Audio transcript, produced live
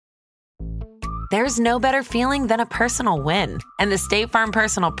There's no better feeling than a personal win. And the State Farm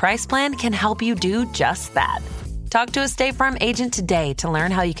Personal Price Plan can help you do just that. Talk to a State Farm agent today to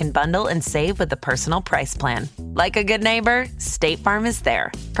learn how you can bundle and save with the Personal Price Plan. Like a good neighbor, State Farm is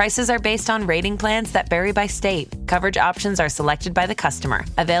there. Prices are based on rating plans that vary by state. Coverage options are selected by the customer.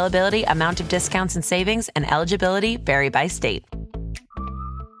 Availability, amount of discounts and savings, and eligibility vary by state.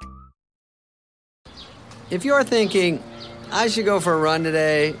 If you're thinking, I should go for a run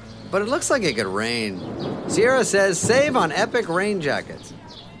today, but it looks like it could rain, Sierra says save on epic rain jackets.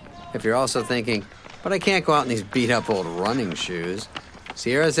 If you're also thinking, but I can't go out in these beat-up old running shoes,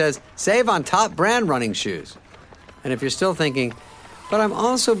 Sierra says save on top brand running shoes. And if you're still thinking, but I'm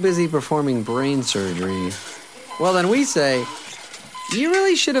also busy performing brain surgery, well, then we say, you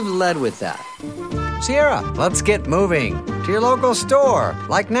really should have led with that. Sierra, let's get moving to your local store,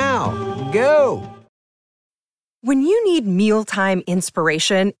 like now. Go! When you need mealtime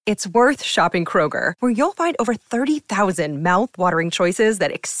inspiration, it's worth shopping Kroger, where you'll find over 30,000 mouth-watering choices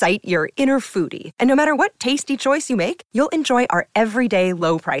that excite your inner foodie. And no matter what tasty choice you make, you'll enjoy our everyday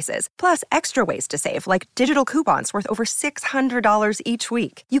low prices, plus extra ways to save, like digital coupons worth over $600 each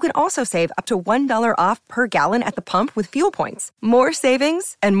week. You can also save up to $1 off per gallon at the pump with fuel points. More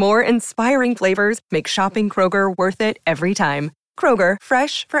savings and more inspiring flavors make shopping Kroger worth it every time. Kroger,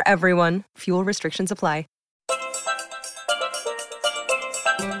 fresh for everyone. Fuel restrictions apply.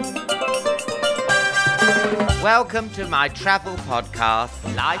 Welcome to my travel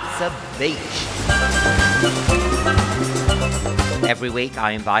podcast, Life's a Beach. Every week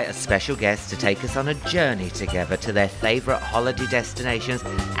I invite a special guest to take us on a journey together to their favourite holiday destinations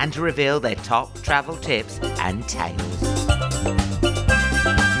and to reveal their top travel tips and tales.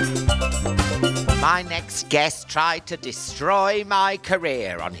 My next guest tried to destroy my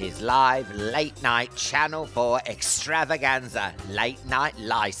career on his live late-night Channel 4 extravaganza, Late Night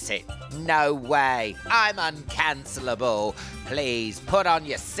Lycett. No way, I'm uncancelable. Please put on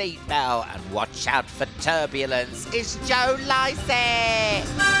your seatbelt and watch out for turbulence. It's Joe Lycett!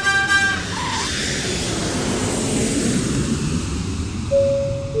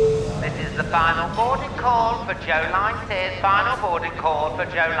 This is the final boarding call for Joe Lycett. Final boarding call for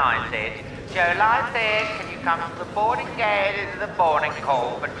Joe Lycett. Joe Lycett, can you come to the boarding gate? This is the boarding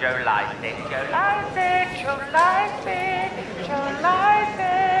call for Joe Lycett. Joe Lycett, Joe Lycett, Joe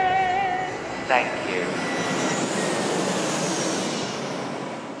Lycett. Thank you.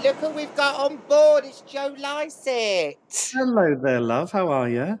 Look who we've got on board. It's Joe Lycett. Hello there, love. How are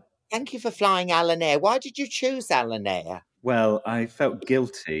you? Thank you for flying Alan Air. Why did you choose Alan Air? Well, I felt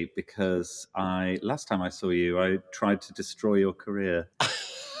guilty because last time I saw you, I tried to destroy your career.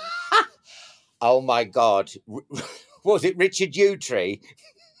 Oh my God. Was it Richard Utree?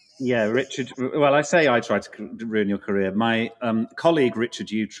 Yeah, Richard. Well, I say I tried to ruin your career. My colleague Richard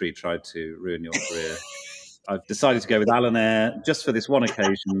Utree tried to ruin your career. I've decided to go with Alan Air just for this one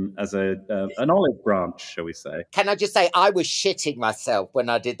occasion as an olive branch, shall we say. Can I just say, I was shitting myself when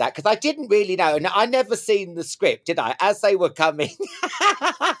I did that because I didn't really know. And I never seen the script, did I? As they were coming.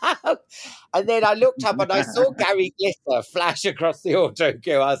 And then I looked up and I saw Gary Glitter flash across the auto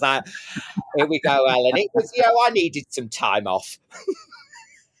queue. I was like, here we go, Alan. It was, I needed some time off.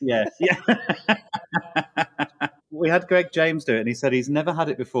 Yeah. We had Greg James do it, and he said he's never had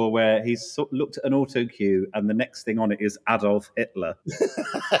it before where he's looked at an auto cue and the next thing on it is Adolf Hitler.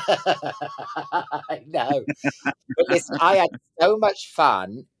 I know. But listen, I had so much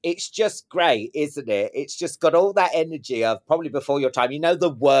fun. It's just great, isn't it? It's just got all that energy of probably before your time. You know, the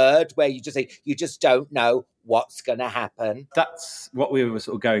word where you just say, you just don't know what's going to happen. That's what we were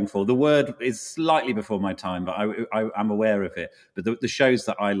sort of going for. The word is slightly before my time, but I'm aware of it. But the shows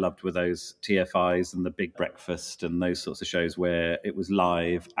that I loved were those TFIs and The Big Breakfast and those sorts of shows where it was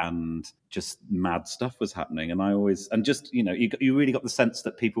live and just mad stuff was happening. And you really got the sense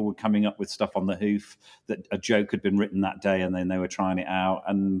that people were coming up with stuff on the hoof, that a joke had been written that day and then they were trying it out.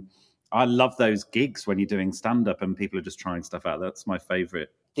 And I love those gigs when you're doing stand-up and people are just trying stuff out. That's my favourite.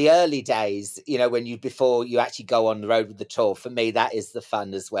 The early days, before you actually go on the road with the tour, for me, that is the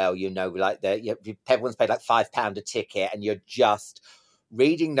fun as well. Everyone's paid like £5 a ticket and you're just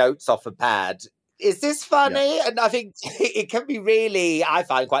reading notes off a pad. Is this funny? Yeah. And I think it can be really, I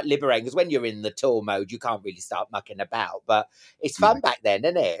find, quite liberating because when you're in the tour mode, you can't really start mucking about. But it's fun back then,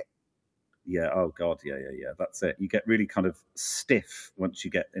 isn't it? Yeah. Oh God. Yeah. That's it. You get really kind of stiff once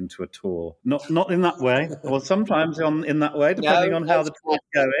you get into a tour. Not in that way. Well, sometimes in that way, depending on how the tour's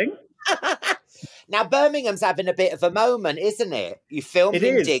going. Now, Birmingham's having a bit of a moment, isn't it? You filmed It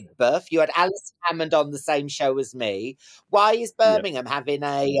in is. Digbeth. You had Alice Hammond on the same show as me. Why is Birmingham having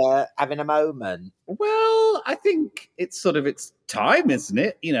a moment? Well, I think it's time, isn't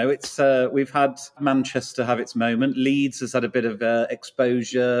it? You know, it's we've had Manchester have its moment. Leeds has had a bit of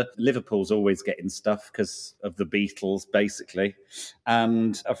exposure. Liverpool's always getting stuff because of the Beatles, basically,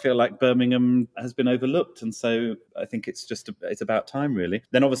 and I feel like Birmingham has been overlooked, and so I think it's about time, really.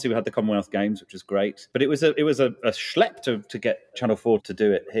 Then obviously we had the Commonwealth Games, which was great, but it was a schlep to get Channel 4 to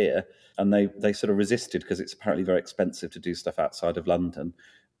do it here, and they sort of resisted because it's apparently very expensive to do stuff outside of London,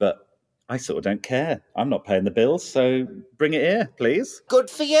 but I sort of don't care. I'm not paying the bills, so bring it here, please. Good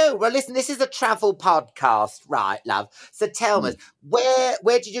for you. Well, listen, this is a travel podcast, right, love? So tell me, where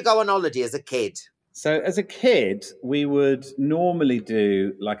did you go on holiday as a kid? So as a kid, we would normally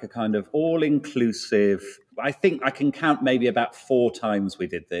do like a kind of all-inclusive. I think I can count maybe about 4 times we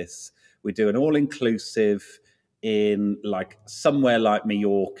did this. We do an all-inclusive in like somewhere like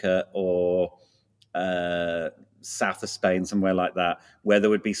Mallorca or south of Spain, somewhere like that, where there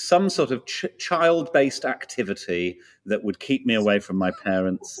would be some sort of child-based activity that would keep me away from my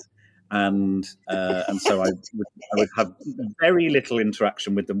parents, and so I would have very little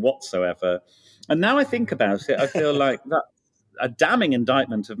interaction with them whatsoever. And now I think about it, I feel like that's a damning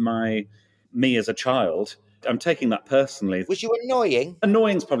indictment of me as a child. I'm taking that personally. Was you annoying?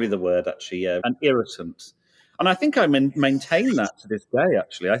 Annoying's probably the word, actually, yeah, and irritant. And I think I maintain that to this day,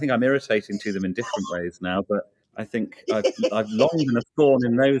 actually. I think I'm irritating to them in different ways now, but I think I've long been a thorn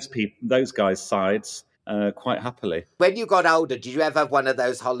in those guys' sides quite happily. When you got older, did you ever have one of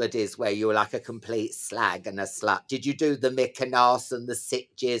those holidays where you were like a complete slag and a slut? Did you do the Mykonos and the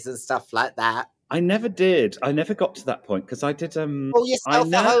Sitges and stuff like that? I never did. I never got to that point because I did. Call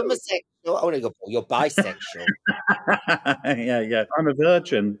yourself a homosexual. Oh, no, you're bisexual. Yeah. I'm a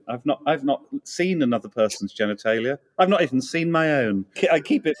virgin. I've not seen another person's genitalia. I've not even seen my own. I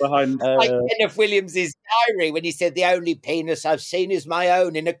keep it behind. Like Kenneth Williams's diary when he said, "The only penis I've seen is my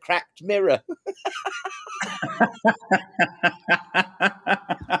own in a cracked mirror."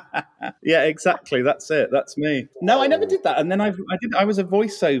 Yeah, exactly. That's it. That's me. No, I never did that. And then I was a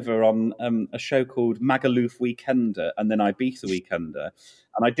voiceover on a show called Magaluf Weekender and then Ibiza Weekender.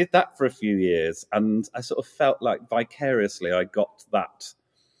 And I did that for a few years. And I sort of felt like vicariously I got that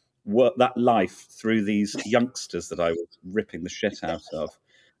life through these youngsters that I was ripping the shit out of.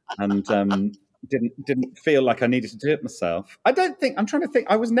 And didn't feel like I needed to do it myself. I'm trying to think.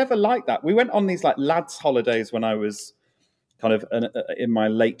 I was never like that. We went on these like lads holidays when I was kind of in my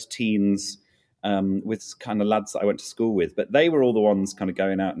late teens with kind of lads that I went to school with, but they were all the ones kind of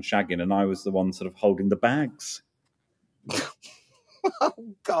going out and shagging, and I was the one sort of holding the bags. Oh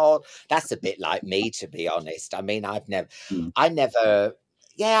God, that's a bit like me, to be honest. I mean, I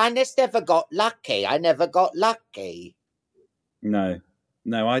just never got lucky. I never got lucky. No,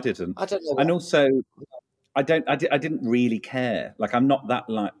 I didn't. I don't know. And also, I didn't really care. Like, I'm not that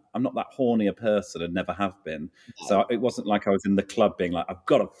horny a person and never have been. No. So it wasn't like I was in the club being like, I've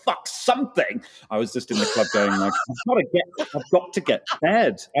got to fuck something. I was just in the club going like, I've got to get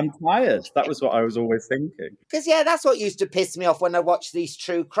fed. I'm tired. That was what I was always thinking. Because that's what used to piss me off when I watched these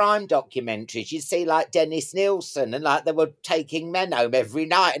true crime documentaries. You'd see like Dennis Nielsen and like they were taking men home every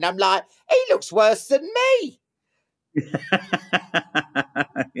night, and I'm like, he looks worse than me.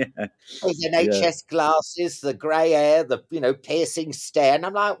 Yeah. His NHS glasses, the grey hair, the piercing stare, and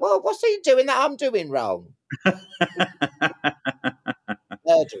I'm like, well, what's he doing that I'm doing wrong?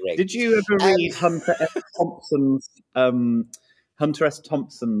 Murdering. Did you ever read Hunter S.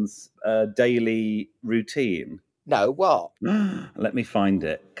 Thompson's daily routine? No, what? Let me find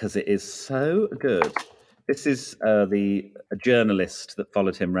it because it is so good. This is a journalist that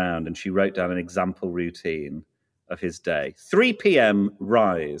followed him round, and she wrote down an example routine of his day. 3 p.m.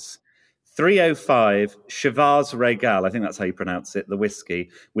 rise. 3:05 Chivas Regal, I think that's how you pronounce it, the whiskey,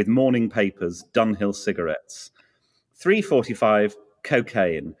 with morning papers, Dunhill cigarettes. 3:45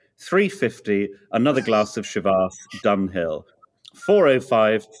 cocaine. 3:50 another glass of Chivas, Dunhill.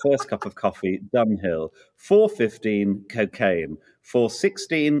 4:05 first cup of coffee, Dunhill. 4:15 cocaine.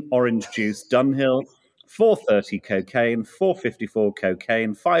 4:16 orange juice, Dunhill. 4:30 cocaine, 4:54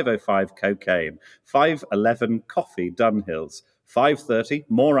 cocaine, 5:05 cocaine, 5:11 coffee, Dunhills, 5:30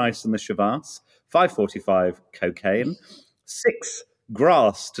 more ice than the Chivas, 5:45 cocaine, 6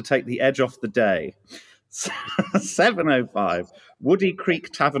 grass to take the edge off the day, 7:05, Woody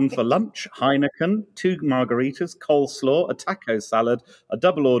Creek Tavern for lunch, Heineken, 2 margaritas, coleslaw, a taco salad, a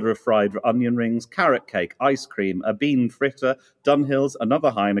double order of fried onion rings, carrot cake, ice cream, a bean fritter, Dunhills,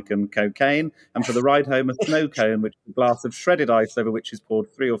 another Heineken, cocaine, and for the ride home, a snow cone, which is a glass of shredded ice over which is poured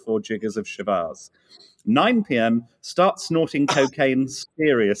 3 or 4 jiggers of Shiraz. 9 p.m, start snorting cocaine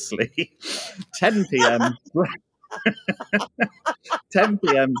seriously. 10 p.m, 10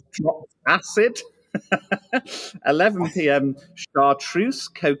 p.m, drop acid. 11 p.m. chartreuse,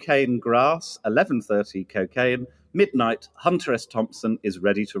 cocaine grass. 11:30 cocaine. Midnight, Hunter S. Thompson is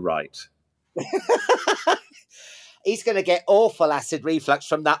ready to write. He's going to get awful acid reflux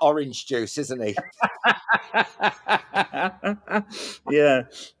from that orange juice, isn't he? Yeah,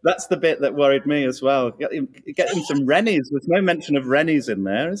 that's the bit that worried me as well. Get him some Rennies. There's no mention of Rennies in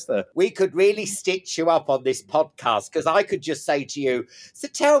there, is there? We could really stitch you up on this podcast because I could just say to you, so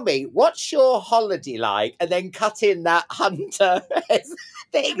tell me, what's your holiday like? And then cut in that Hunter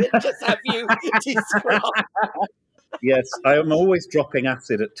thing and just have you describe. Yes, I am always dropping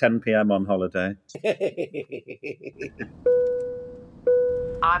acid at 10 p.m. on holiday.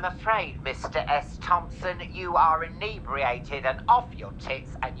 I'm afraid, Mr. S. Thompson, you are inebriated and off your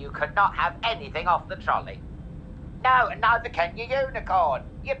tits and you could not have anything off the trolley. No, and neither can your unicorn.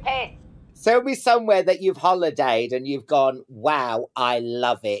 You're pissed. Tell me somewhere that you've holidayed and you've gone, wow, I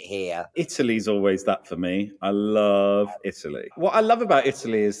love it here. Italy's always that for me. I love Italy. What I love about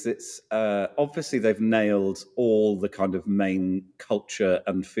Italy is it's obviously they've nailed all the kind of main culture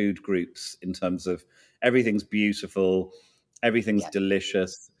and food groups in terms of everything's beautiful, everything's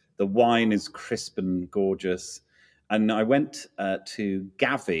delicious, the wine is crisp and gorgeous. And I went to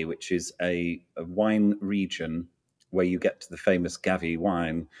Gavi, which is a wine region where you get the famous Gavi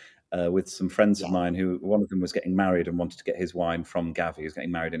wine. With some friends of mine who, one of them was getting married and wanted to get his wine from Gavi. He was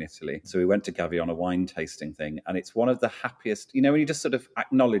getting married in Italy. So we went to Gavi on a wine tasting thing. And it's one of the happiest, when you just sort of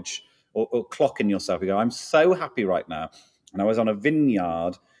acknowledge or clock in yourself, you go, I'm so happy right now. And I was on a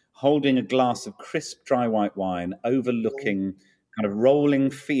vineyard holding a glass of crisp, dry white wine overlooking kind of rolling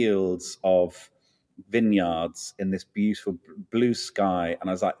fields of vineyards in this beautiful blue sky. And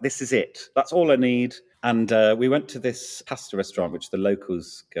I was like, this is it. That's all I need. And we went to this pasta restaurant, which the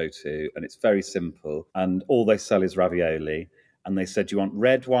locals go to, and it's very simple. And all they sell is ravioli. And they said, do you want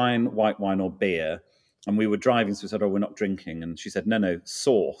red wine, white wine, or beer? And we were driving, so we said, oh, we're not drinking. And she said, no,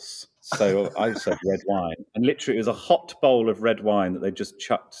 sauce. So I said red wine. And literally, it was a hot bowl of red wine that they just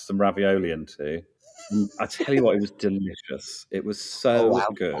chucked some ravioli into. And I tell you what, it was delicious. It was so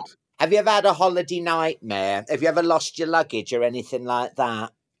good. Have you ever had a holiday nightmare? Have you ever lost your luggage or anything like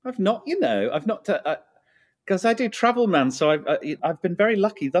that? I've not, because I do travel, man. So I've been very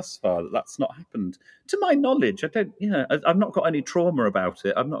lucky thus far that that's not happened. To my knowledge, I've not got any trauma about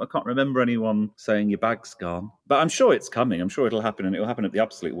it. I can't remember anyone saying your bag's gone. But I'm sure it's coming. I'm sure it'll happen, and it'll happen at the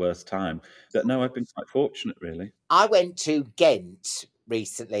absolute worst time. But no, I've been quite fortunate, really. I went to Ghent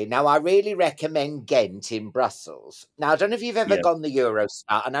recently. Now, I really recommend Ghent in Brussels. Now, I don't know if you've ever gone the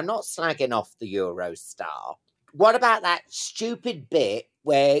Eurostar, and I'm not slagging off the Eurostar. What about that stupid bit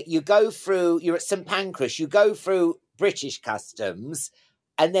where you're at St Pancras, you go through British customs,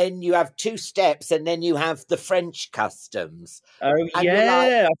 and then you have 2 steps, and then you have the French customs. Oh, and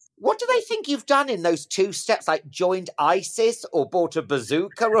yeah. Like, what do they think you've done in those 2 steps? Like joined ISIS or bought a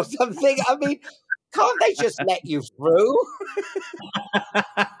bazooka or something? I mean, can't they just let you through?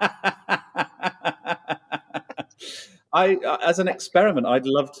 As an experiment, I'd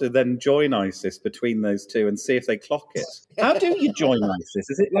love to then join ISIS between those two and see if they clock it. How do you join ISIS?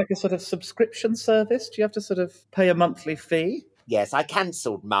 Is it like a sort of subscription service? Do you have to sort of pay a monthly fee? Yes, I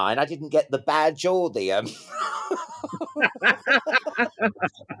cancelled mine. I didn't get the badge or the...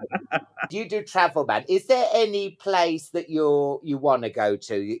 Do you do travel, man? Is there any place that you want to go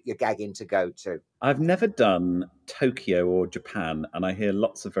to, you're gagging to go to? I've never done Tokyo or Japan, and I hear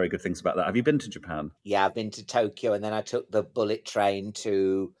lots of very good things about that. Have you been to Japan? Yeah, I've been to Tokyo, and then I took the bullet train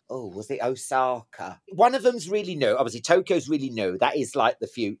to, was it Osaka? One of them's really new. Obviously, Tokyo's really new. That is like the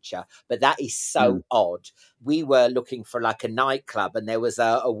future, but that is so odd. We were looking for like a nightclub, and there was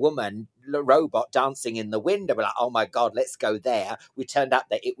a woman, a robot, dancing in the window. We're like, oh my God, let's go there. We turned out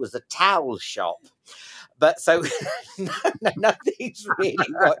that it was a towel shop. But so nothing's really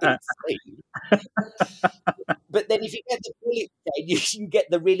what it seems. But then if you get the bullet train, you get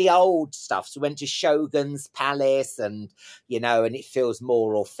the really old stuff. So we went to Shogun's Palace and it feels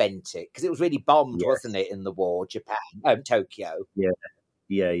more authentic because it was really bombed, wasn't it, in the war, Japan, Tokyo.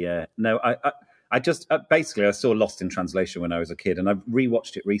 Yeah. No, I just, basically I saw Lost in Translation when I was a kid and I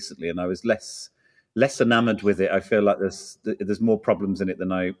rewatched it recently and I was less less enamoured with it. I feel like there's more problems in it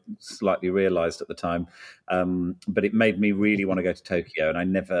than I slightly realised at the time. But it made me really want to go to Tokyo, and I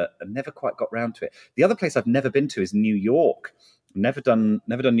never quite got round to it. The other place I've never been to is New York. Never done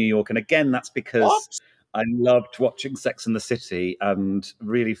New York, and again, that's because What? I loved watching Sex and the City and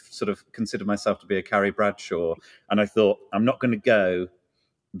really sort of considered myself to be a Carrie Bradshaw. And I thought, I'm not going to go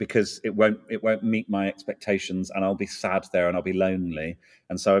because it won't meet my expectations, and I'll be sad there and I'll be lonely.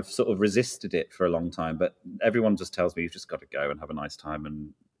 And so I've sort of resisted it for a long time. But everyone just tells me you've just got to go and have a nice time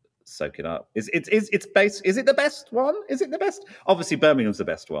and soak it up. Is it the best one? Is it the best? Obviously, Birmingham's the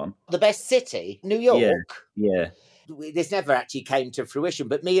best one. The best city? New Yeah, York? yeah. This never actually came to fruition,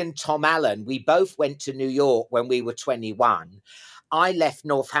 but me and Tom Allen, we both went to New York when we were 21. I left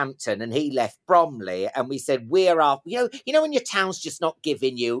Northampton and he left Bromley, and we said, we're up, you know, when your town's just not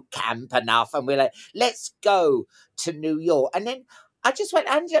giving you camp enough, and we're like, let's go to New York. And then I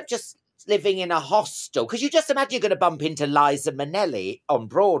ended up just living in a hostel, because you just imagine you're going to bump into Liza Minnelli on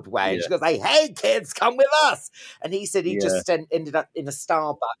Broadway, and she goes, hey kids, come with us. And he said he just ended up in a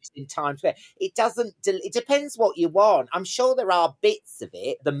Starbucks in Times Square. It depends what you want. I'm sure there are bits of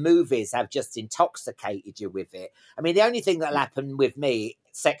it. The movies have just intoxicated you with it. I mean, the only thing that'll happen with me,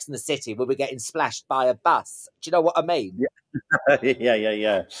 Sex and the City, will be getting splashed by a bus. Do you know what I mean? Yeah.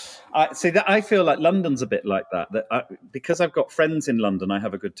 I feel like London's a bit like that. Because I've got friends in London, I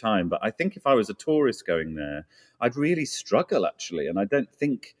have a good time. But I think if I was a tourist going there, I'd really struggle actually. And I don't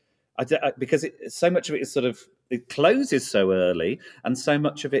think because so much of it is it closes so early, and so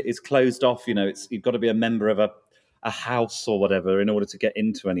much of it is closed off. You know, you've got to be a member of a house or whatever in order to get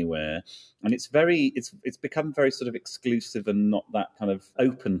into anywhere. And it's become very sort of exclusive and not that kind of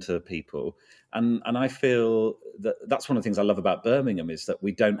open to people. And I feel that's one of the things I love about Birmingham, is that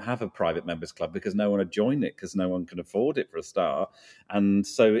we don't have a private members club because no one would join it, because no one can afford it for a start. And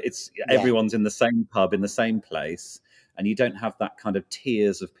so everyone's in the same pub in the same place, and you don't have that kind of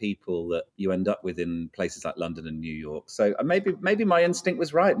tiers of people that you end up with in places like London and New York. So maybe my instinct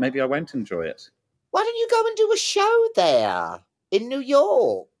was right. Maybe I won't enjoy it. Why don't you go and do a show there in New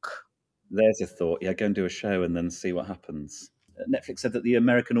York? There's a thought. Yeah, go and do a show and then see what happens. Netflix said that the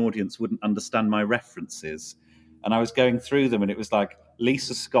American audience wouldn't understand my references. And I was going through them, and it was like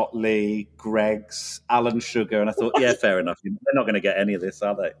Lisa Scott Lee, Greggs, Alan Sugar. And I thought, yeah, fair enough. They're not going to get any of this,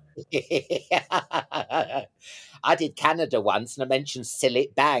 are they? I did Canada once, and I mentioned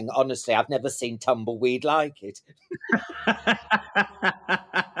Sillet Bang. Honestly, I've never seen tumbleweed like it.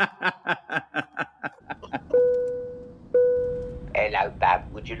 Hello,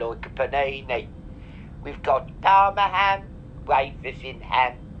 Bab. Would you like a panini? We've got Parma ham, wafers in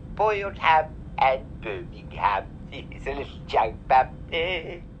ham, boiled ham, and Birmingham. It's a little joke, Bab.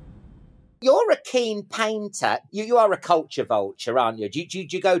 You're a keen painter. You are a culture vulture, aren't you? Do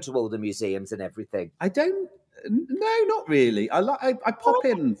you go to all the museums and everything? I don't. No, not really. I pop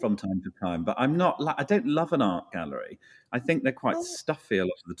in from time to time, but I'm not. I don't love an art gallery. I think they're quite stuffy a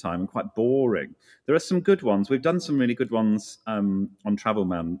lot of the time and quite boring. There are some good ones. We've done some really good ones on Travel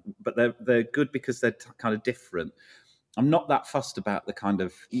Man, but they're good because they're kind of different. I'm not that fussed about the kind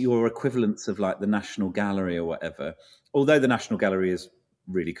of your equivalents of like the National Gallery or whatever. Although the National Gallery is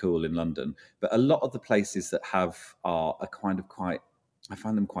really cool in London, but a lot of the places that have art are kind of quite. I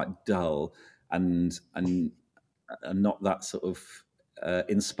find them quite dull and not that sort of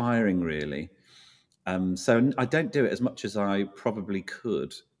inspiring, really. So I don't do it as much as I probably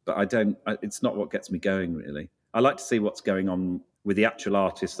could, but it's not what gets me going, really. I like to see what's going on with the actual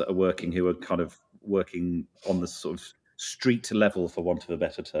artists that are working, who are kind of working on the sort of street level, for want of a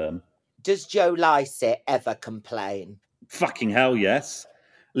better term. Does Joe Lycett ever complain? Fucking hell, yes.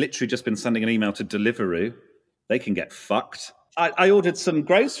 Literally just been sending an email to Deliveroo. They can get fucked. I ordered some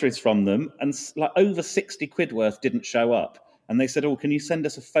groceries from them, and like over 60 quid worth didn't show up. And they said, can you send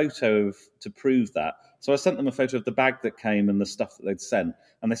us a photo to prove that? So I sent them a photo of the bag that came and the stuff that they'd sent.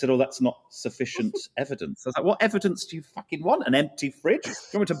 And they said, that's not sufficient evidence. I was like, what evidence do you fucking want? An empty fridge? Do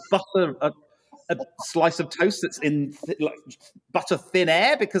you want me to butter a slice of toast that's in butter thin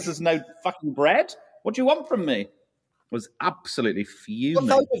air because there's no fucking bread? What do you want from me? Was absolutely fuming.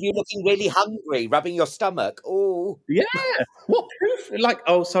 What photo of you looking really hungry, rubbing your stomach? Oh, yeah. What proof?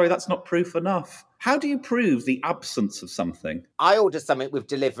 Sorry, that's not proof enough. How do you prove the absence of something? I ordered something with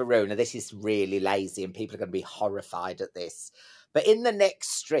Deliveroo. Now, this is really lazy, and people are going to be horrified at this. But in the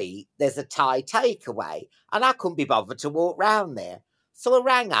next street, there's a Thai takeaway, and I couldn't be bothered to walk round there. So I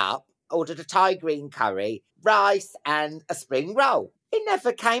rang up, ordered a Thai green curry, rice, and a spring roll. It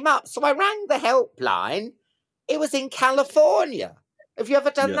never came up, so I rang the helpline. It was in California. Have you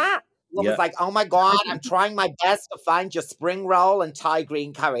ever done that? Woman's like, oh my God, I'm trying my best to find your spring roll and Thai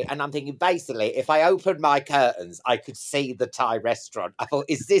green curry. And I'm thinking, basically, if I opened my curtains, I could see the Thai restaurant. I thought,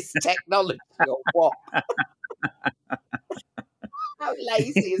 is this technology or what? How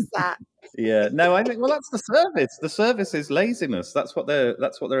lazy is that? Yeah, no, I think, well, that's the service. The service is laziness. That's what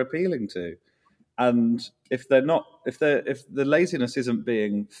they're appealing to. And if the laziness isn't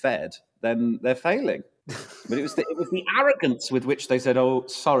being fed, then they're failing. But it was the arrogance with which they said, "Oh,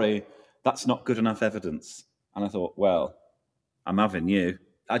 sorry, that's not good enough evidence." And I thought, well, I'm having you.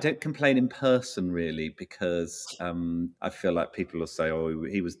 I don't complain in person really because I feel like people will say, "Oh,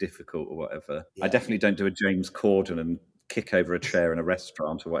 he was difficult" or whatever. Yeah. I definitely don't do a James Corden and kick over a chair in a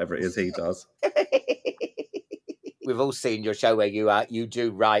restaurant or whatever it is he does. We've all seen your show where you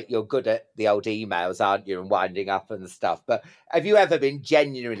do write. You're good at the old emails, aren't you, and winding up and stuff. But have you ever been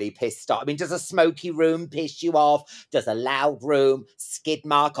genuinely pissed off? I mean, does a smoky room piss you off? Does a loud room, skid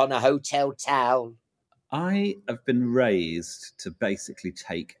mark on a hotel towel? I have been raised to basically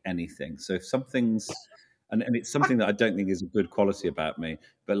take anything. So if something's, and it's something that I don't think is a good quality about me,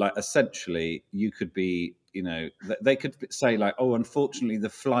 but like essentially you could be, you know, they could say like, oh, unfortunately the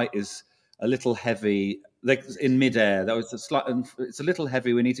flight is a little heavy. Like in midair, it's a little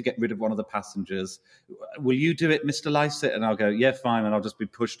heavy. We need to get rid of one of the passengers. Will you do it, Mr. Lycett? And I'll go, yeah, fine. And I'll just be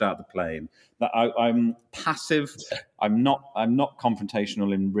pushed out the plane. But I'm passive. I'm not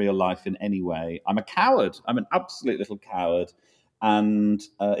confrontational in real life in any way. I'm a coward. I'm an absolute little coward. And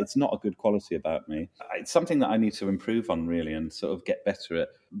it's not a good quality about me. It's something that I need to improve on, really, and sort of get better at.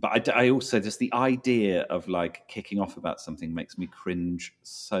 But I also, just the idea of like kicking off about something makes me cringe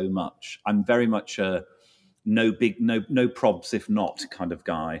so much. I'm very much a no probs if not kind of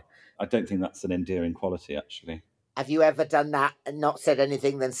guy. I don't think that's an endearing quality, actually. Have you ever done that and not said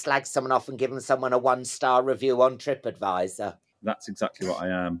anything, then slagged someone off and given someone a 1-star review on TripAdvisor? That's exactly what I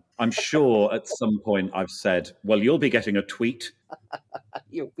am. I'm sure at some point I've said, well, you'll be getting a tweet.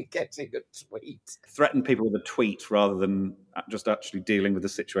 You'll be getting a tweet. Threaten people with a tweet rather than just actually dealing with the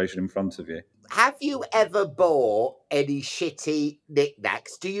situation in front of you. Have you ever bought any shitty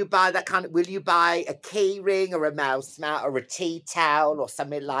knickknacks? Do you buy that kind of... Will you buy a key ring or a mouse mat or a tea towel or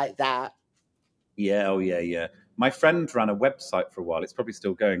something like that? Yeah, oh yeah. My friend ran a website for a while, it's probably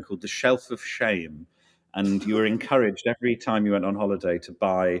still going, called The Shelf of Shame. And you were encouraged every time you went on holiday to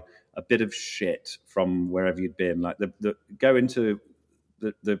buy a bit of shit from wherever you'd been. Like go into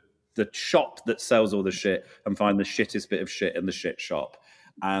the shop that sells all the shit and find the shittest bit of shit in the shit shop.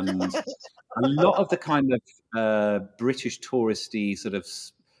 And a lot of the kind of British touristy sort of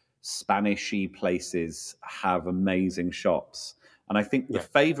Spanishy places have amazing shops. And I think the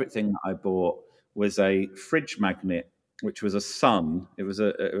favourite thing that I bought was a fridge magnet, which was a sun. It was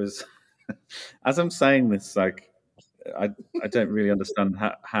as I'm saying this, like I don't really understand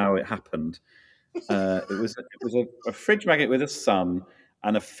how it happened. It was a fridge magnet with a sun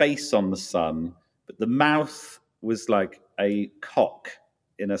and a face on the sun, but the mouth was like a cock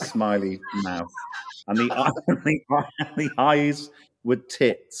in a smiley mouth, and the eyes were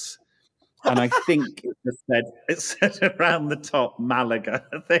tits. And I think it said around the top Malaga.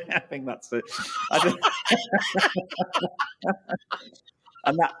 I think that's it.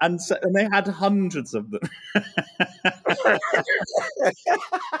 And they had hundreds of them. That's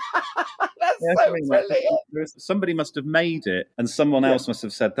so brilliant. Somebody must have made it, and someone else must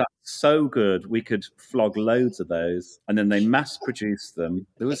have said, "That's so good, we could flog loads of those." And then they mass-produced them.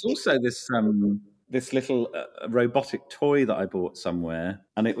 There was also this little robotic toy that I bought somewhere,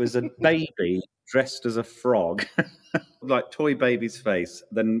 and it was a baby dressed as a frog, like toy baby's face,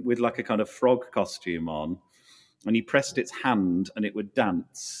 then with like a kind of frog costume on. And you pressed its hand and it would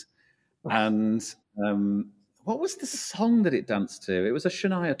dance. And what was the song that it danced to? It was a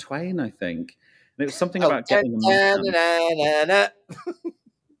Shania Twain, I think. And it was something about getting a man.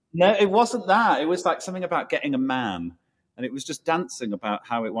 No, it wasn't that. It was like something about getting a man. And it was just dancing about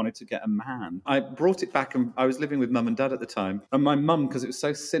how it wanted to get a man. I brought it back, and I was living with mum and dad at the time. And my mum, because it was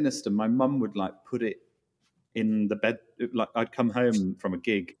so sinister, my mum would like put it in the bed. Like I'd come home from a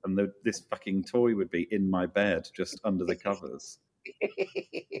gig and this fucking toy would be in my bed just under the covers.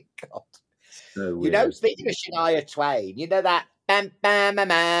 God. So weird. You know, speaking of Shania Twain, you know that bam bam bam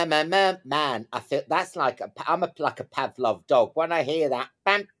bam bam bam, man, I feel that's like like a Pavlov dog. When I hear that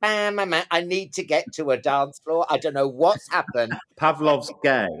bam bam bam, I need to get to a dance floor. I don't know what's happened. Pavlov's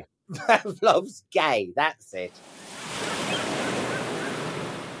gay. Pavlov's gay, that's it.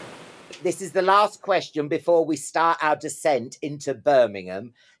 This is the last question before we start our descent into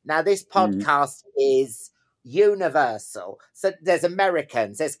Birmingham. Now, this podcast is universal. So there's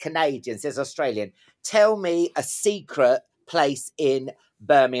Americans, there's Canadians, there's Australian. Tell me a secret place in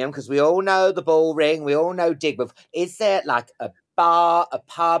Birmingham? Because we all know the Bull Ring, we all know Digbeth. Is there like a bar, a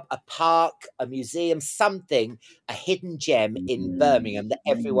pub, a park, a museum, something, a hidden gem in Birmingham that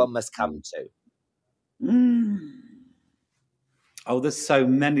everyone must come to? Oh, there's so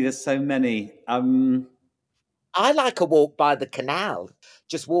many. I like a walk by the canal,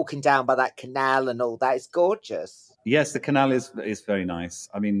 just walking down by that canal and all that. It's gorgeous. Yes, the canal is very nice.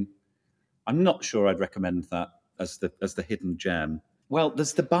 I mean, I'm not sure I'd recommend that as the hidden gem. Well,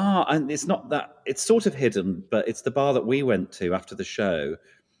 there's the bar, and it's not that, it's sort of hidden, but it's the bar that we went to after the show,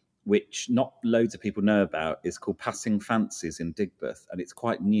 which not loads of people know about. Is called Passing Fancies in Digbeth, and it's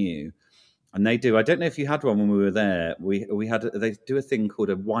quite new. And they do, I don't know if you had one when we were there. They do a thing called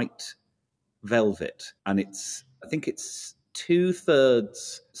a white velvet, and I think it's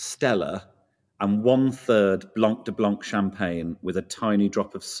 2/3 Stella and 1/3 Blanc de Blanc champagne with a tiny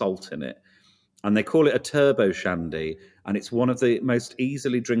drop of salt in it. And they call it a turbo shandy, and it's one of the most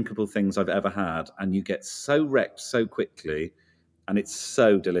easily drinkable things I've ever had. And you get so wrecked so quickly, and it's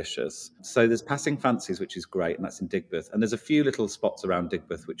so delicious. So there's Passing Fancies, which is great, and that's in Digbeth. And there's a few little spots around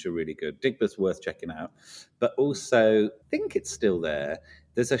Digbeth which are really good. Digbeth's worth checking out. But also, I think it's still there.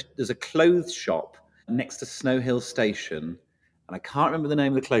 There's a clothes shop next to Snow Hill Station, and I can't remember the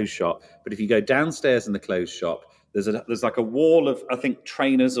name of the clothes shop, but if you go downstairs in the clothes shop, there's like a wall of, I think,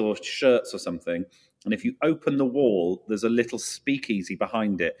 trainers or shirts or something. And if you open the wall, there's a little speakeasy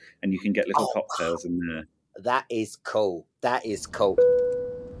behind it, and you can get little cocktails in there. That is cool. That is cool.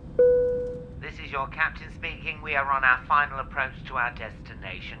 This is your captain speaking. We are on our final approach to our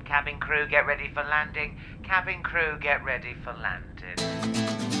destination. Cabin crew, get ready for landing. Cabin crew, get ready for landing.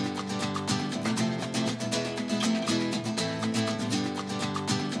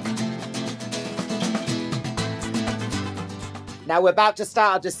 Now we're about to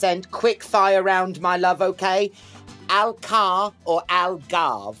start our descent. Quick fire round, my love, okay? Alcar or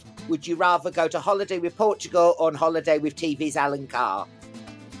Algarve? Would you rather go to holiday with Portugal or on holiday with TV's Alan Carr?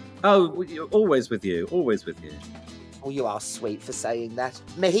 Oh, always with you. Always with you. Oh, you are sweet for saying that.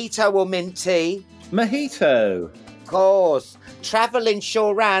 Mojito or mint tea? Mojito. Of course. Travel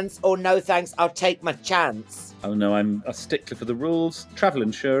insurance or no thanks, I'll take my chance? Oh, no, I'm a stickler for the rules. Travel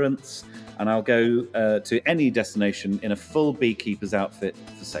insurance. And I'll go to any destination in a full beekeeper's outfit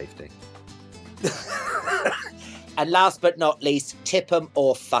for safety. And last but not least, tip 'em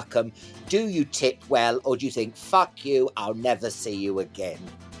or fuck 'em. Do you tip well, or do you think, fuck you, I'll never see you again?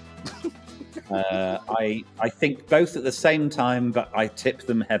 I think both at the same time, but I tip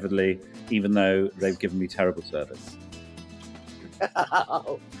them heavily, even though they've given me terrible service.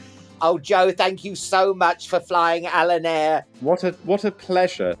 Oh, Joe, thank you so much for flying Alan Air. What a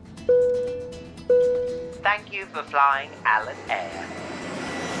pleasure. Thank you for flying Alan Air.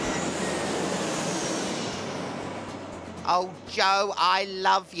 Oh, Joe, I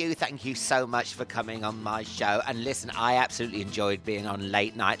love you. Thank you so much for coming on my show. And listen, I absolutely enjoyed being on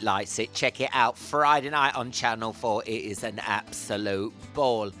Late Night Lycett. Check it out Friday night on Channel 4. It is an absolute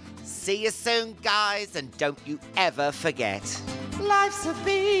ball. See you soon, guys. And don't you ever forget, life's a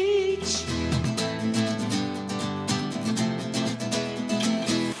beach.